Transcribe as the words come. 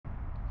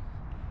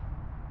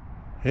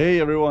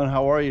Hey everyone,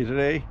 how are you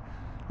today?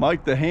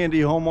 Mike the handy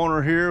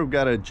homeowner here. We've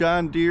got a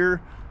John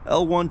Deere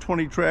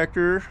L120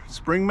 tractor,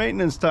 spring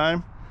maintenance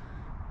time.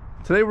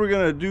 Today we're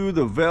going to do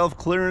the valve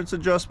clearance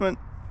adjustment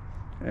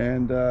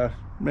and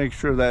make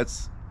sure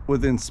that's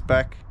within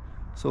spec.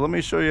 So let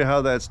me show you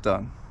how that's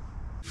done.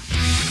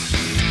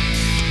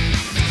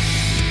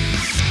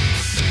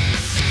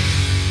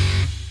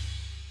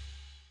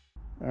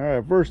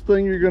 Alright, first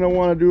thing you're going to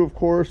want to do, of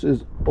course,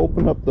 is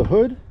open up the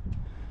hood.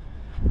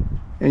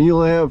 And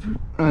you'll have,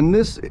 on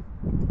this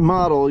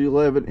model, you'll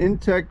have an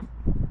Intek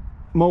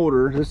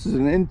motor. This is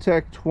an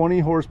Intek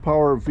 20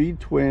 horsepower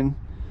V-twin.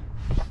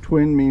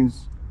 Twin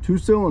means 2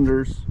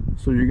 cylinders.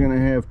 So you're going to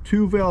have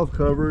 2 valve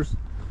covers,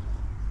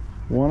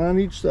 1 on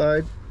each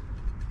side.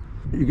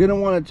 You're going to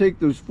want to take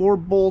those 4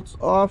 bolts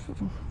off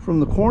from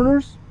the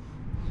corners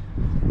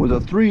with a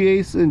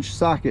 3/8 inch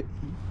socket.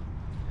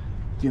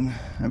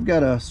 I've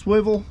got a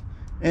swivel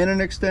and an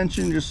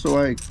extension just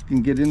so I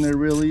can get in there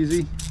real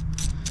easy.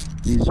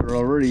 These are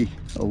already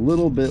a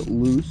little bit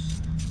loose.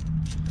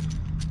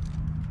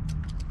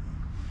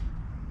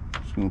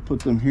 Just going to put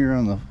them here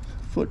on the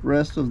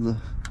footrest of the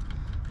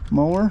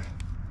mower.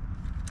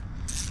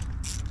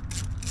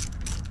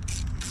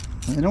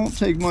 They don't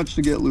take much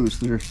to get loose.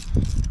 They're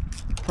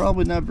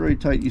probably not very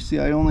tight. You see,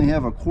 I only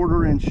have a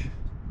 1/4 inch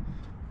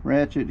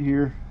ratchet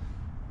here.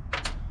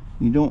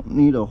 You don't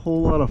need a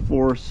whole lot of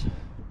force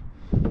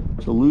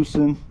to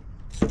loosen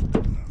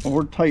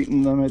or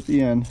tighten them at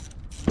the end.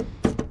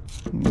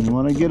 You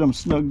want to get them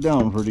snugged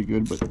down pretty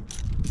good, but it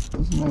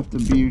doesn't have to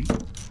be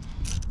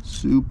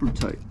super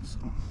tight. So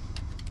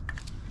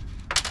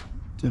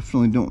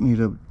definitely don't need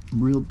a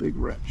real big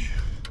wrench.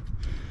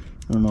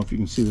 I don't know if you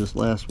can see this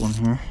last one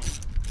here,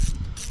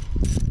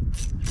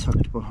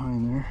 tucked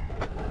behind there.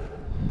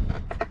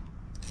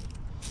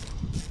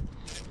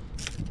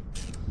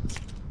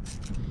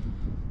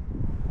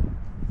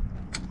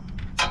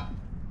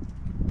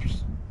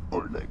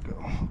 Where'd that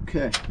go?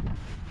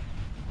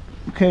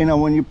 Okay, now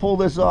when you pull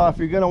this off,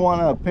 you're going to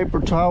want a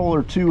paper towel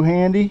or 2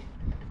 handy,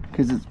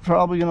 because it's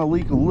probably going to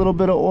leak a little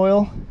bit of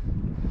oil.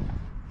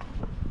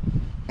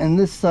 And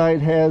this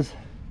side has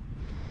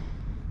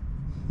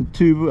the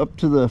tube up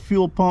to the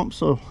fuel pump,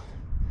 so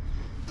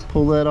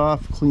pull that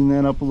off, clean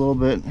that up a little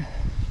bit.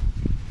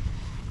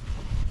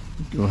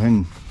 Go ahead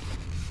and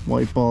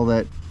wipe all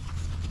that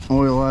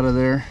oil out of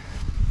there.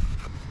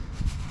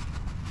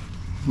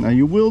 Now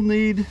you will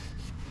need,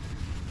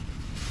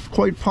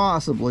 quite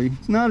possibly,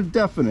 it's not a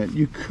definite,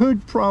 you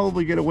could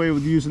probably get away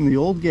with using the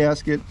old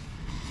gasket.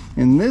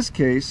 In this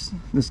case,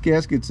 this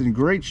gasket's in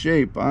great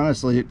shape.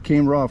 Honestly, it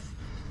came off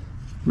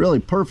really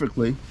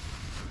perfectly.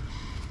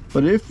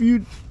 But if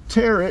you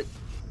tear it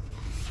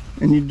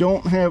and you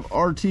don't have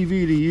RTV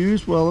to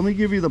use, well, let me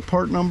give you the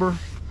part number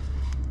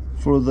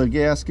for the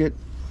gasket.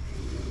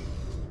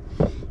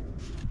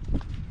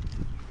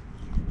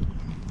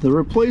 The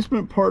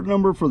replacement part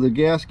number for the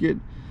gasket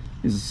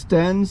is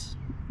Sten's.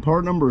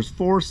 Part number is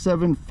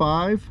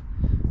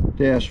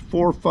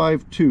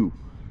 475-452.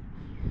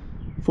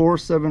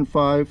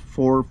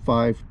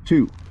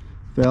 475-452.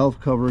 Valve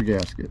cover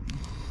gasket.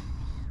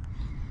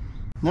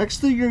 Next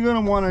thing you're going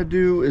to want to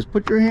do is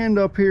put your hand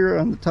up here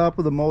on the top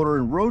of the motor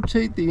and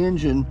rotate the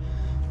engine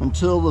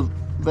until the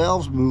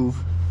valves move.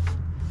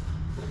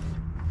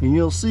 And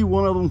you'll see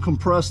one of them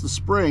compress the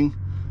spring,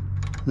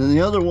 then the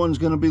other one's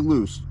going to be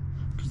loose,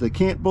 because they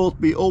can't both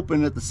be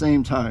open at the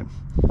same time.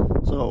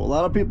 So a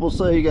lot of people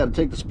say you got to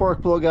take the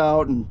spark plug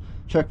out and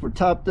check for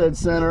top dead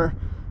center.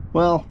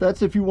 Well,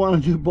 that's if you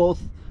want to do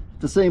both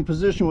at the same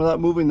position without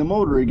moving the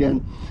motor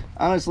again.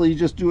 Honestly, you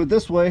just do it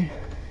this way,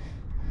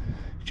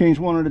 change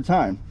one at a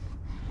time.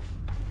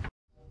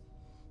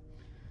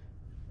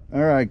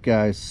 All right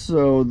guys,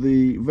 so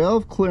the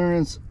valve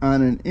clearance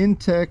on an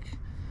Intek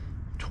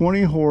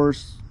 20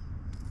 horse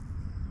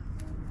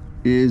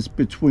is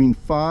between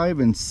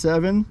 5 and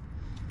 7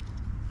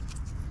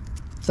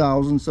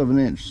 thousandths of an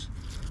inch.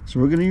 So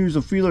we're going to use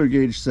a feeler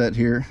gauge set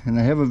here, and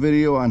I have a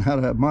video on how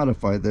to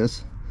modify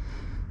this.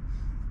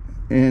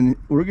 And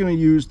we're going to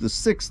use the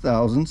 6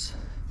 thousandths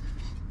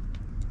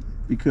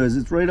because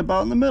it's right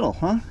about in the middle,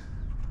 huh?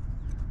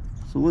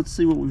 So let's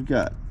see what we've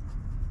got.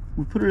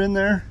 We put it in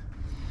there.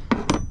 I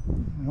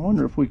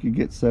wonder if we could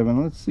get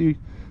 7. Let's see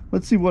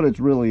what it's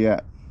really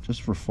at,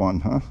 just for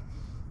fun, huh?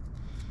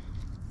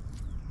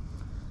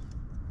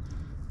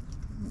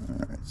 All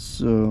right,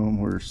 so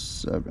we're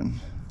 7.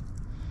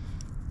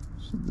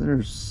 So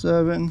there's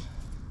 7.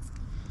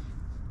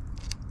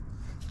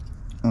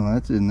 Oh,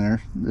 that's in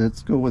there.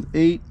 Let's go with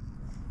 8.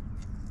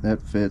 That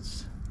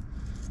fits.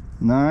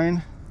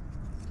 9.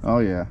 Oh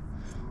yeah.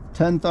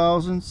 10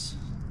 thousandths.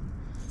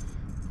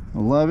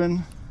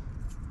 11.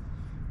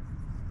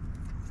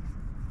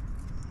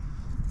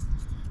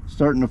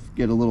 Starting to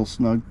get a little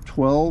snug.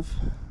 12.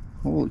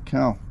 Holy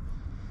cow.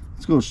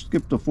 Let's go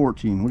skip to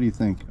 14. What do you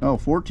think? Oh,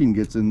 14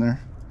 gets in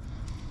there.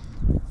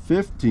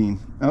 15.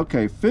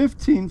 Okay,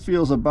 15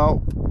 feels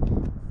about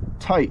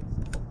tight,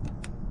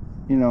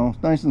 you know,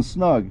 nice and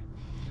snug.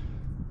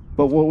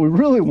 But what we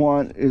really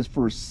want is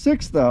for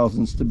 6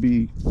 thousandths to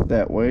be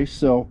that way.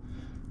 So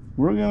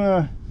we're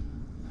gonna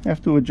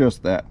have to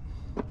adjust that.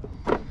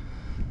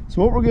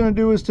 So what we're gonna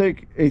do is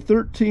take a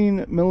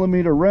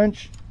 13mm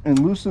wrench and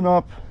loosen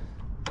up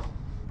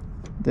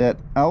that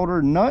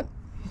outer nut.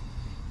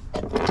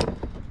 All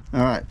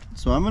right,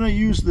 so I'm gonna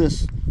use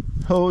this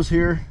hose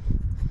here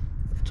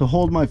to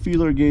hold my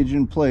feeler gauge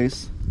in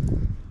place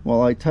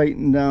while I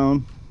tighten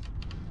down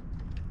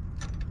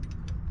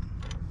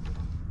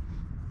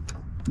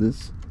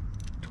this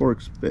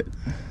Torx bit.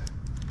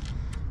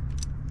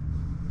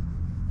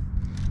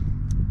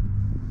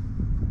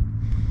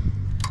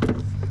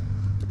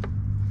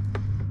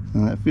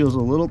 And that feels a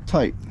little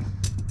tight,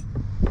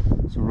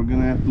 so we're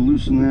gonna have to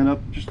loosen that up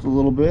just a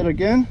little bit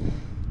again.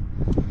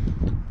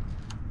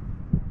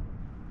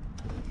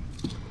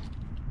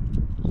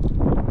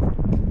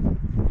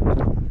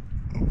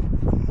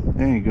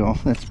 There you go.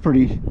 That's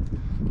pretty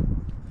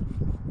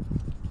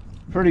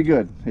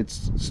good.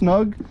 It's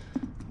snug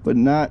but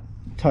not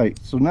tight.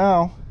 So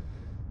now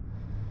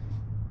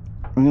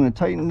I'm going to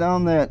tighten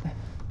down that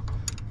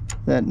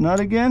nut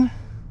again,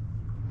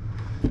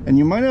 and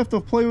you might have to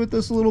play with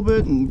this a little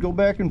bit and go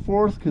back and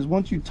forth, because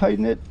once you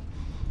tighten it,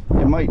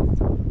 it might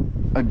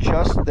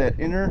adjust that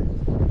inner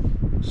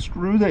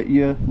screw that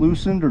you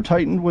loosened or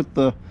tightened with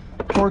the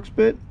Torx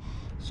bit.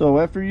 So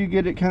after you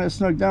get it kind of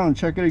snug down,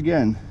 check it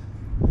again.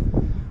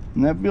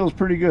 And that feels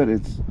pretty good.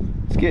 It's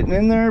getting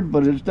in there,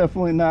 but it's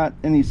definitely not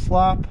any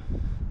slop.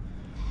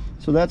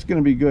 So that's going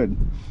to be good.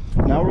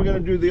 Now we're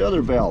going to do the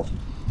other valve.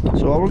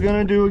 So all we're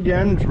going to do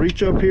again is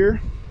reach up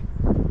here,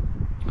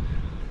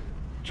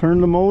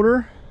 turn the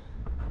motor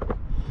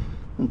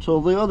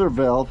until the other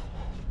valve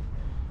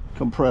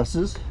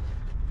compresses,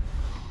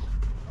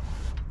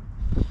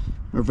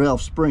 or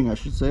valve spring I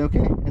should say. Okay,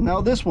 and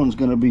now this one's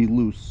going to be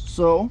loose.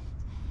 So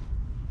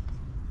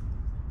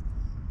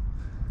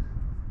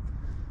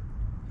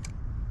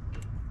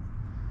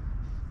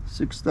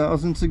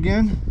 6/1000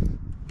 again.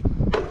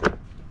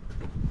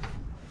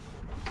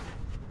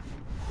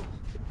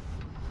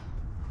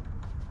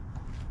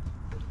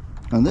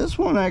 And this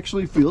one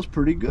actually feels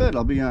pretty good,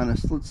 I'll be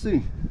honest. Let's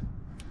see.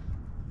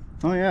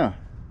 Oh yeah,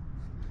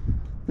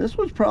 this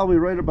one's probably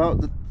right about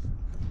the,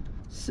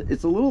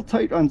 it's a little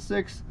tight on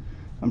 6.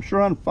 I'm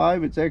sure on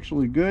 5 it's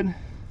actually good.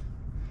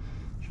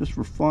 Just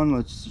for fun,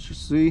 let's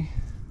just see.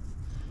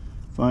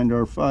 Find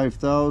our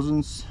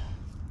 5/1000s.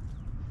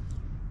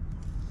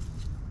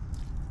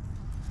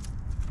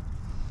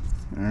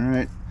 All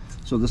right,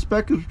 so the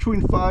spec is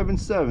between 5 and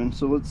 7.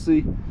 So let's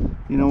see,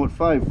 you know what,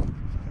 5,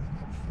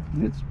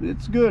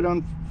 it's good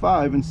on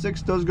 5, and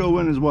 6 does go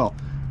in as well.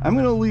 I'm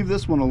going to leave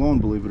this one alone,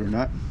 believe it or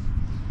not.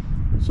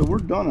 So we're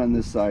done on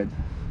this side.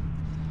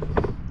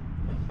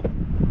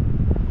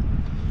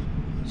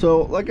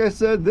 So like I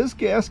said, this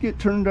gasket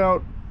turned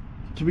out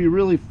to be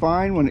really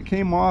fine. When it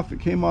came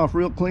off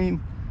real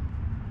clean.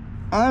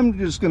 I'm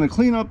just going to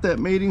clean up that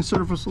mating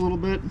surface a little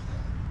bit,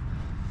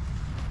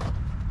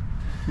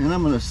 and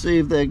I'm going to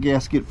save that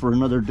gasket for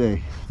another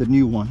day, the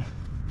new one.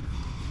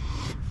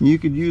 You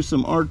could use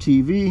some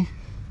RTV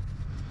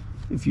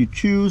if you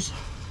choose.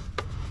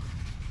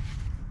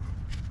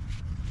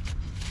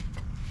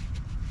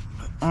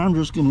 I'm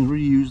just going to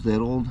reuse that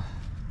old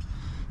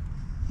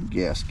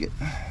gasket.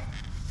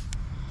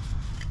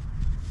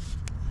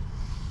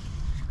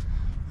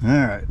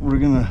 Alright, we're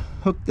going to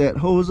hook that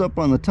hose up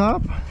on the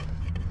top.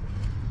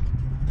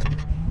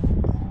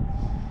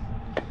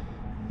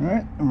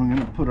 Alright, and we're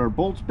going to put our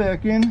bolts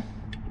back in.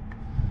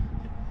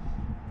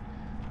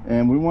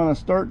 And we want to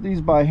start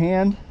these by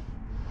hand,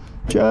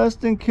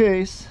 just in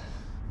case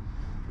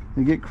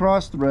they get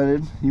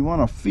cross-threaded. You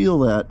want to feel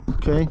that,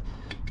 okay?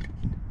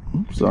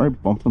 Oops, sorry,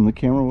 bumping the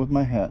camera with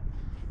my hat.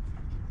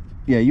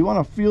 Yeah, you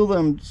want to feel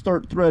them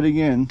start threading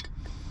in.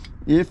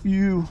 If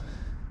you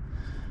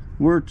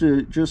were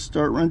to just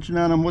start wrenching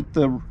on them with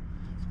the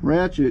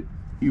ratchet,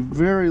 you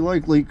very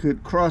likely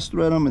could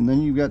cross-thread them, and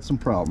then you've got some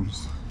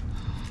problems.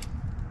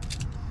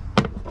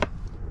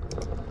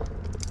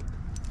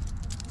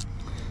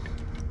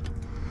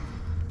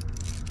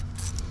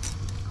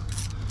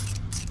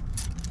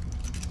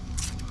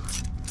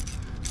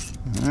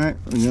 Alright,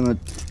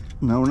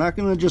 we're not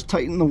gonna just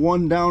tighten the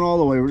one down all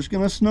the way. We're just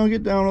gonna snug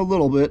it down a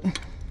little bit.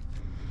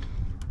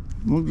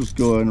 We'll just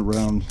go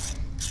around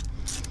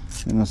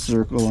in a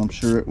circle. I'm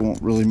sure it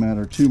won't really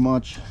matter too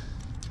much.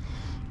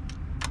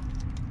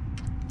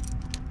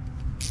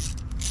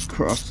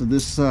 Cross to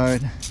this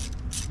side.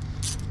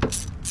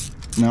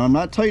 Now I'm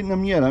not tightening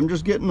them yet. I'm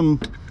just getting them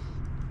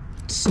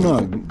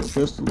snug,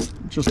 just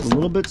a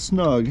little bit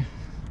snug,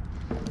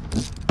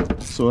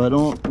 so I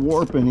don't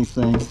warp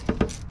anything.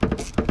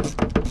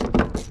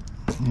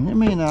 It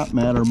may not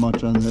matter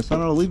much on this. I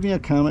don't know. Leave me a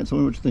comment. Tell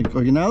me what you think.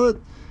 Okay, now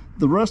that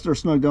the rest are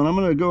snug down, I'm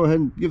going to go ahead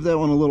and give that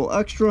one a little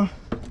extra.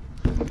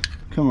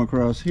 Come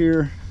across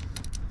here.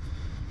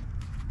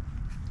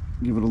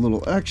 Give it a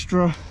little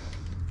extra.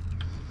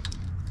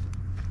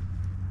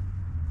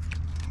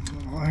 A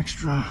little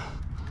extra.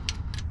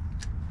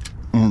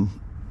 And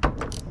a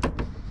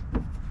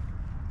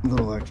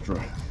little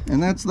extra.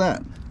 And that's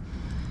that.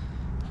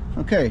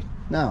 Okay,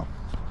 now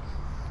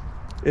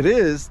it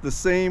is the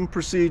same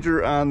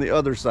procedure on the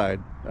other side.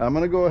 I'm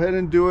going to go ahead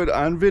and do it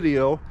on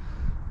video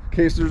in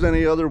case there's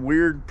any other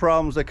weird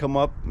problems that come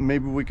up.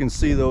 Maybe we can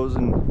see those,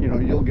 and you know,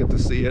 you'll get to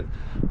see it.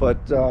 But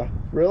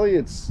really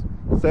it's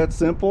that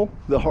simple.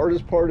 The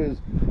hardest part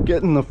is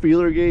getting the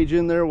feeler gauge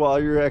in there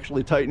while you're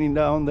actually tightening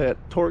down that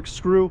torque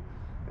screw,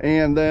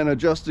 and then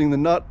adjusting the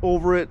nut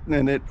over it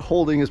and it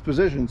holding its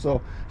position.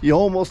 So you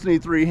almost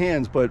need 3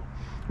 hands, but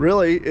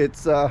really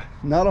it's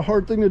not a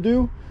hard thing to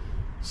do.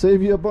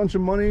 Save you a bunch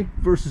of money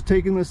versus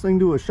taking this thing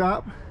to a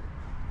shop.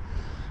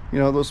 You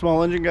know, those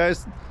small engine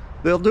guys,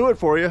 they'll do it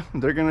for you.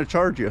 They're going to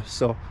charge you,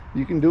 so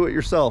you can do it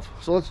yourself.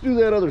 So let's do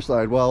that other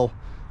side while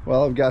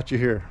I've got you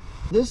here.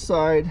 This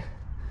side,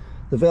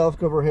 the valve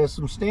cover has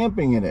some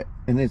stamping in it,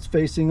 and it's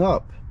facing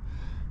up,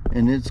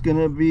 and it's going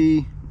to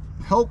be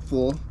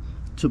helpful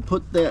to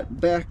put that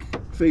back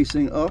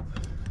facing up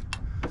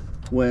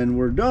when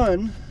we're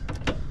done,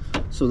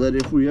 so that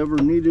if we ever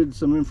needed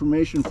some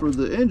information for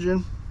the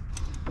engine,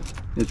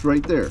 it's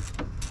right there.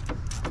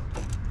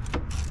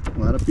 A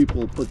lot of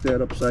people put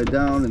that upside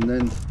down and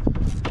then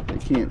they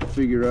can't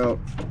figure out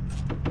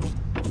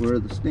where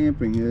the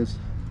stamping is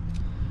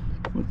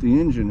with the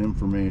engine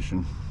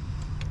information.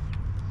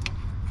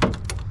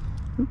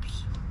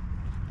 Oops.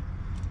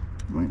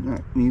 Might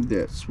not need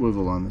that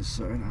swivel on this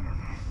side, I don't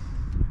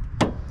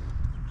know.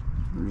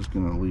 We're just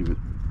gonna leave it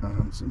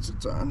on since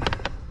it's on.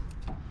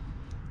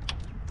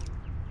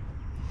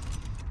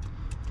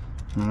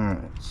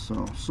 Alright,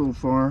 so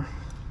far,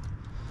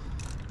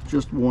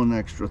 just one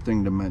extra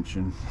thing to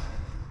mention.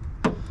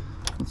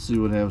 Let's see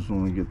what happens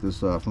when we get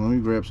this off. And let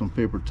me grab some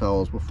paper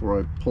towels before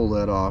I pull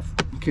that off,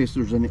 in case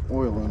there's any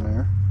oil in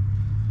there.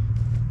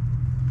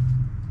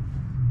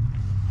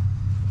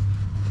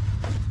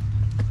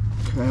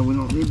 Okay, we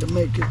don't need to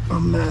make it a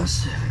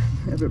mess.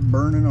 Have it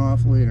burning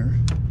off later.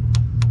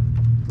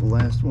 The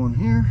last one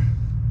here.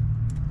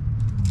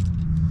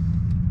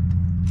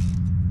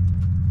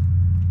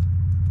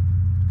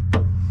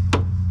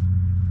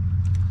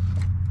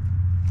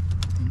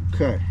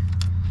 Okay,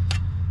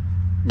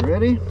 you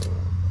ready?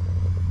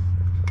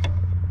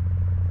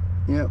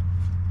 Yep,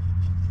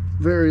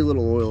 very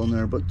little oil in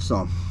there, but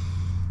some.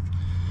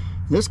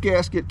 This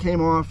gasket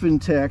came off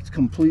intact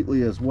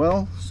completely as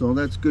well, so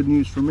that's good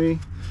news for me,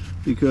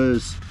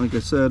 because like I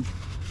said,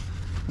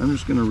 I'm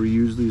just going to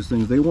reuse these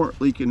things. They weren't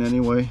leaking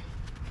anyway,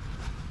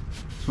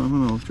 so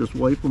I'm going to just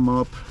wipe them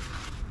up,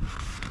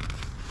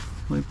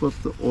 wipe up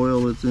the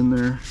oil that's in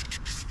there,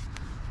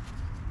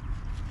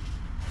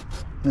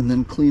 and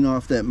then clean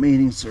off that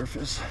mating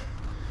surface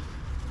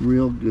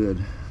real good.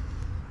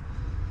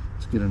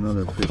 Let's get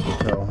another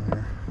paper towel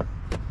here.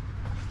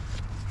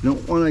 You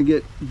don't want to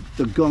get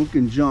the gunk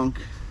and junk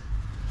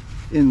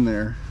in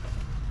there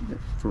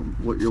from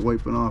what you're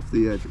wiping off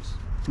the edges.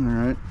 All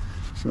right,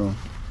 so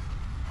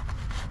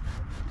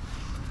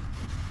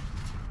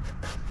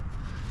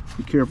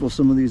be careful.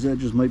 Some of these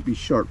edges might be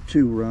sharp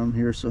too around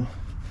here, so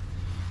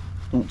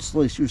don't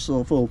slice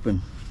yourself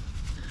open.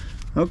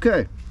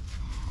 Okay,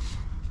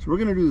 so we're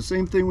going to do the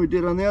same thing we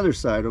did on the other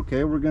side.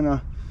 Okay, we're going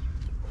to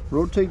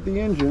rotate the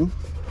engine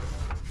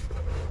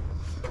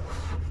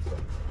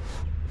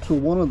till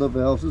one of the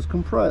valves is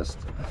compressed,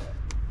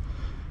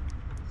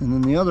 and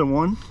then the other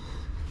one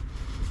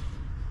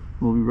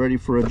will be ready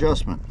for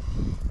adjustment.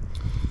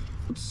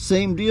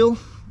 Same deal,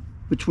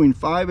 between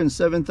 5 and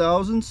 7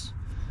 thousandths.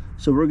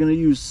 So we're going to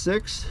use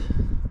 6,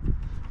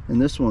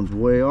 and this one's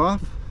way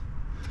off.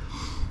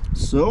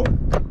 So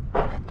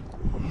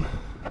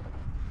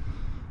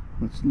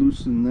let's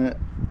loosen that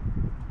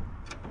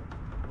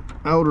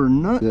outer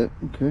nut.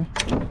 Okay,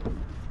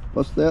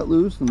 bust that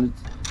loose, and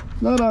it's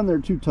not on there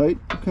too tight.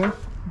 Okay,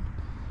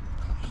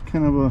 just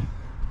kind of a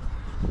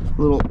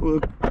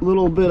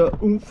little bit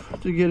of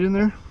oomph to get in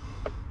there.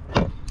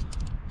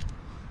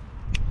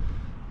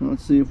 Now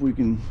let's see if we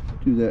can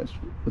do that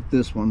with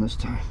this one this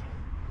time.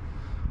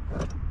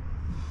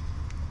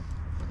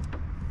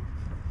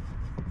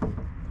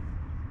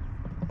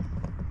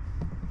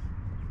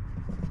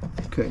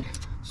 Okay,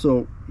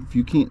 so if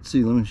you can't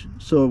see, let me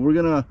so we're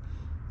gonna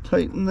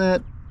tighten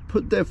that,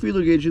 put that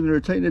feeler gauge in there,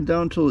 tighten it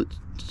down till it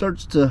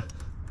starts to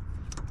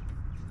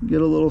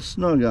get a little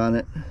snug on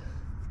it.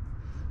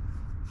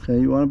 Okay,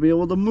 you want to be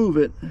able to move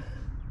it.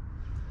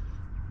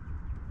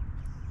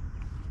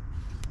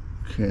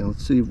 Okay,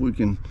 let's see if we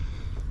can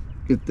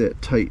get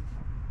that tight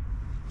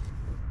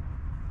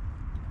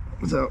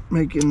without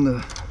making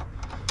the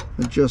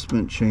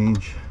adjustment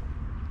change.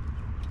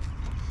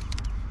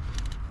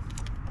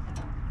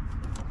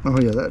 Oh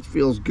yeah, that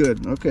feels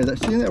good. Okay,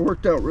 that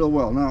worked out real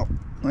well. Now,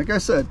 like I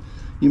said,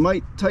 you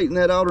might tighten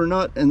that outer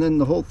nut and then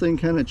the whole thing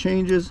kind of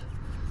changes.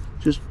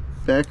 Just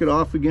back it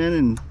off again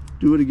and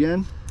do it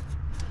again.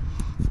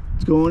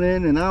 It's going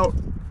in and out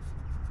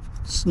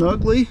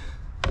snugly.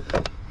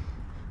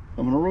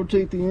 I'm going to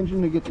rotate the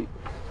engine to get the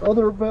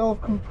other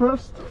valve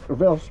compressed, or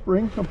valve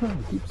spring compressed.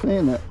 I keep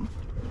saying that.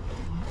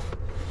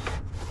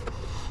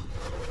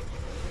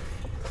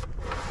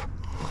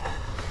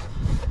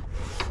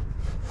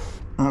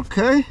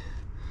 Okay,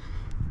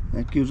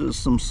 that gives us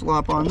some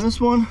slop on this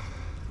one.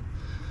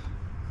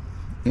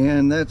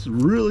 and that's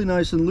really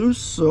nice and loose,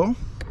 so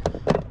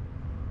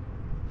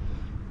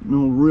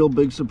no real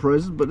big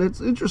surprises. But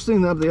it's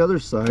interesting that the other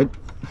side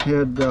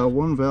had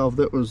one valve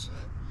that was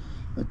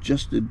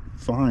adjusted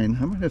fine.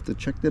 I might have to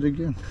check that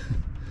again.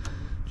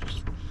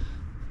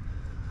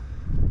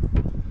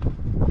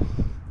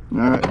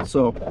 Alright,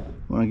 so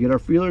when I get our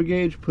feeler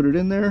gauge, put it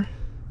in there.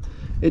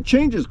 It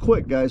changes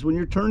quick, guys. When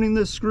you're turning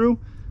this screw,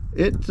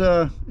 it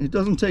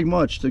doesn't take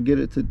much to get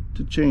it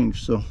to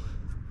change. So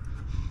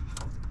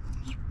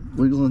just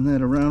wiggling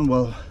that around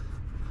while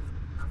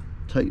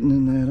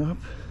tightening that up.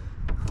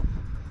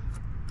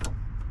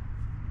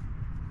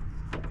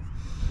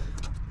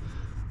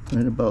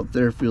 Right about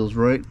there feels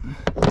right.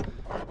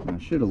 I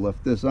should have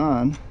left this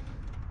on,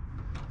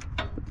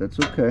 but that's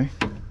okay.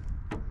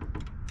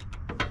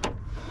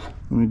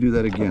 Let me do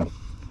that again.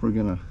 We're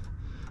gonna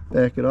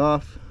back it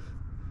off,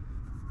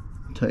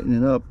 tighten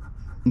it up.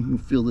 You can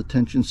feel the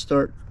tension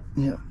start.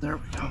 Yeah, there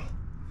we go.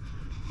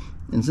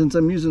 And since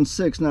I'm using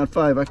 6, not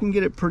 5, I can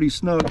get it pretty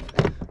snug,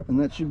 and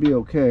that should be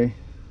okay.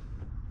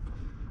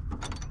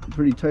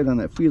 Pretty tight on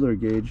that feeler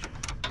gauge,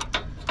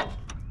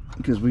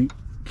 because we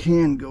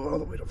can go all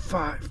the way to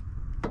 5.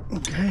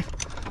 Okay,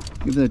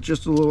 give that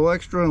just a little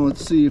extra, and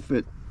let's see if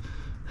it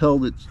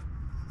held its.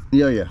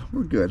 Yeah,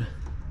 we're good.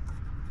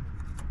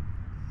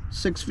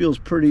 6 feels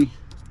pretty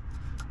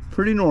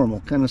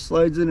normal, kind of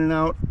slides in and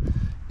out.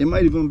 It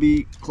might even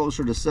be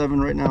closer to 7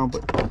 right now,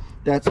 but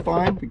that's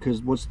fine,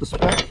 because what's the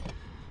spec?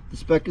 The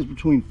spec is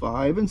between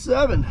 5 and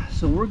 7,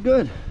 so we're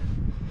good.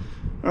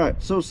 All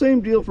right, so same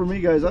deal for me,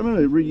 guys. I'm going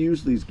to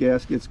reuse these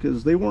gaskets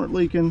because they weren't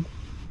leaking,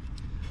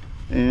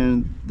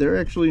 and they're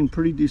actually in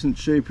pretty decent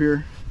shape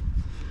here.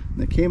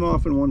 They came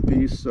off in one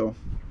piece, so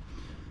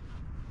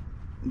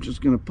I'm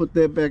just going to put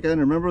that back on.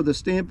 Remember the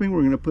stamping, we're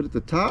going to put at the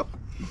top.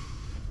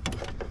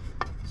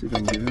 See if I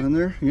can get it on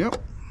there.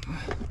 Yep.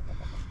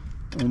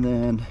 And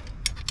then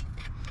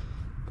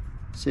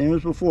same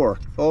as before,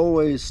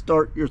 always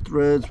start your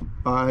threads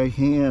by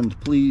hand,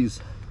 please.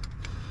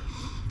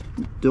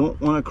 Don't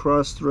want to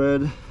cross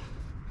thread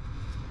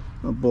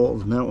a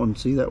bolt. And that one,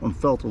 see, that one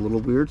felt a little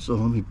weird, so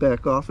let me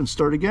back off and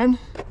start again.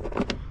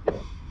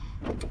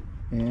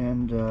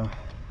 And oh,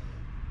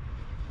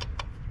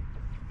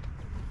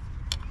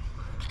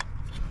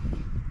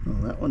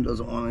 that one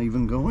doesn't want to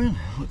even go in.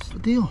 What's the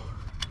deal?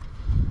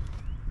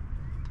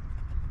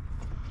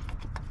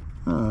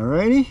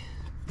 Alrighty.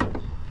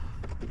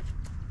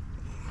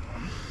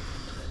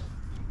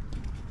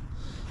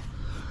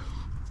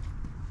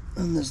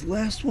 And this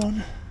last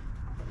one,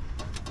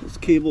 this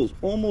cable is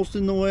almost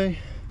in the way.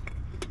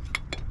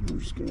 I'm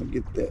just gonna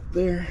get that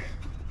there.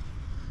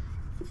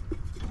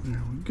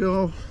 There we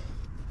go.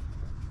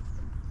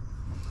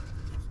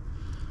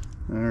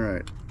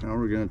 Alright, now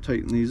we're gonna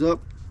tighten these up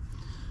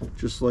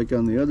just like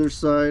on the other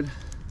side.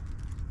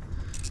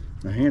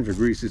 My hands are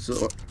greasy,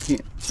 so I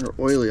can't, or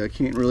oily, I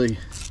can't really.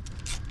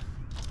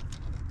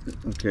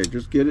 Okay,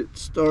 just get it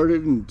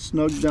started and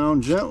snug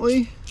down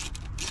gently.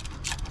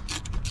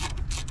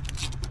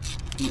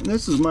 And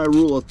this is my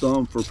rule of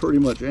thumb for pretty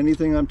much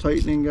anything I'm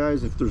tightening,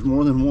 guys. If there's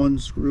more than one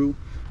screw,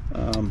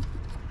 I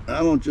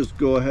don't just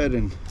go ahead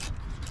and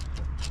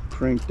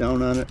crank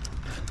down on it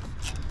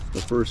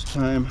the first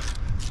time.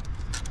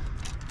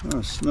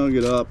 I'll snug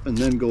it up and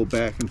then go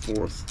back and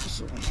forth.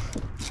 So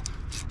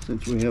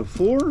since we have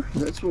 4,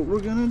 that's what we're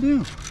gonna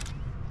do.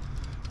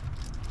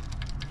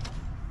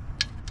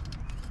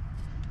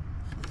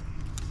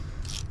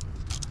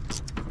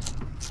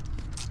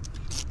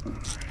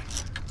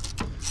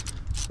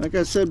 Like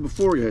I said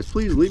before, guys,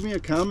 please leave me a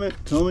comment.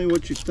 Tell me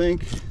what you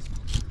think.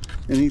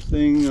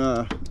 Anything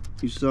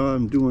you saw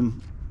I'm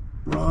doing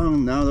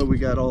wrong. Now that we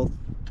got all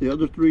the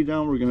other 3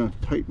 down, we're going to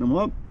tighten them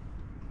up.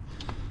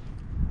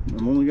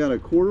 I've only got a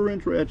 1/4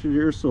 inch ratchet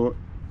here, so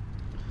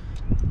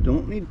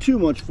don't need too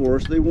much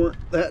force. They weren't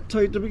that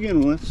tight to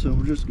begin with, so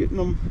we're just getting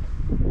them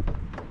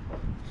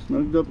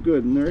snugged up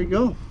good. And there you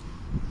go.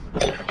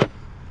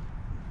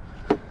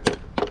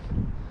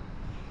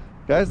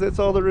 Guys, that's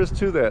all there is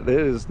to that.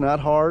 It is not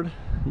hard.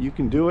 You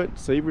can do it.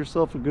 Save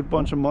yourself a good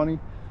bunch of money.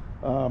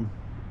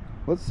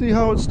 Let's see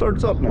how it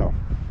starts up now.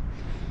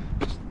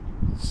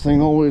 This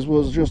thing always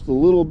was just a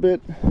little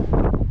bit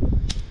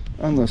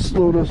on the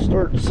slow to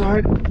start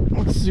side.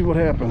 Let's see what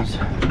happens.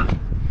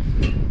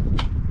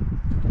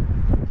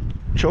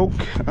 Choke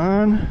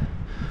on,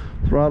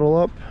 throttle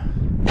up.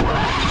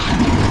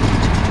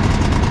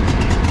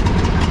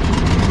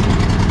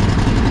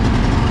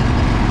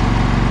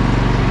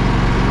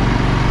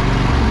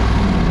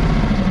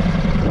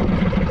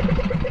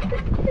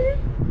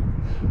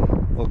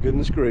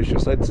 Goodness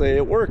gracious, I'd say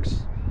it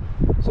works.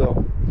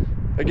 So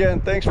again,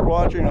 thanks for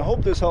watching. I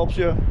hope this helps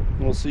you, and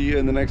we'll see you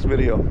in the next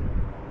video.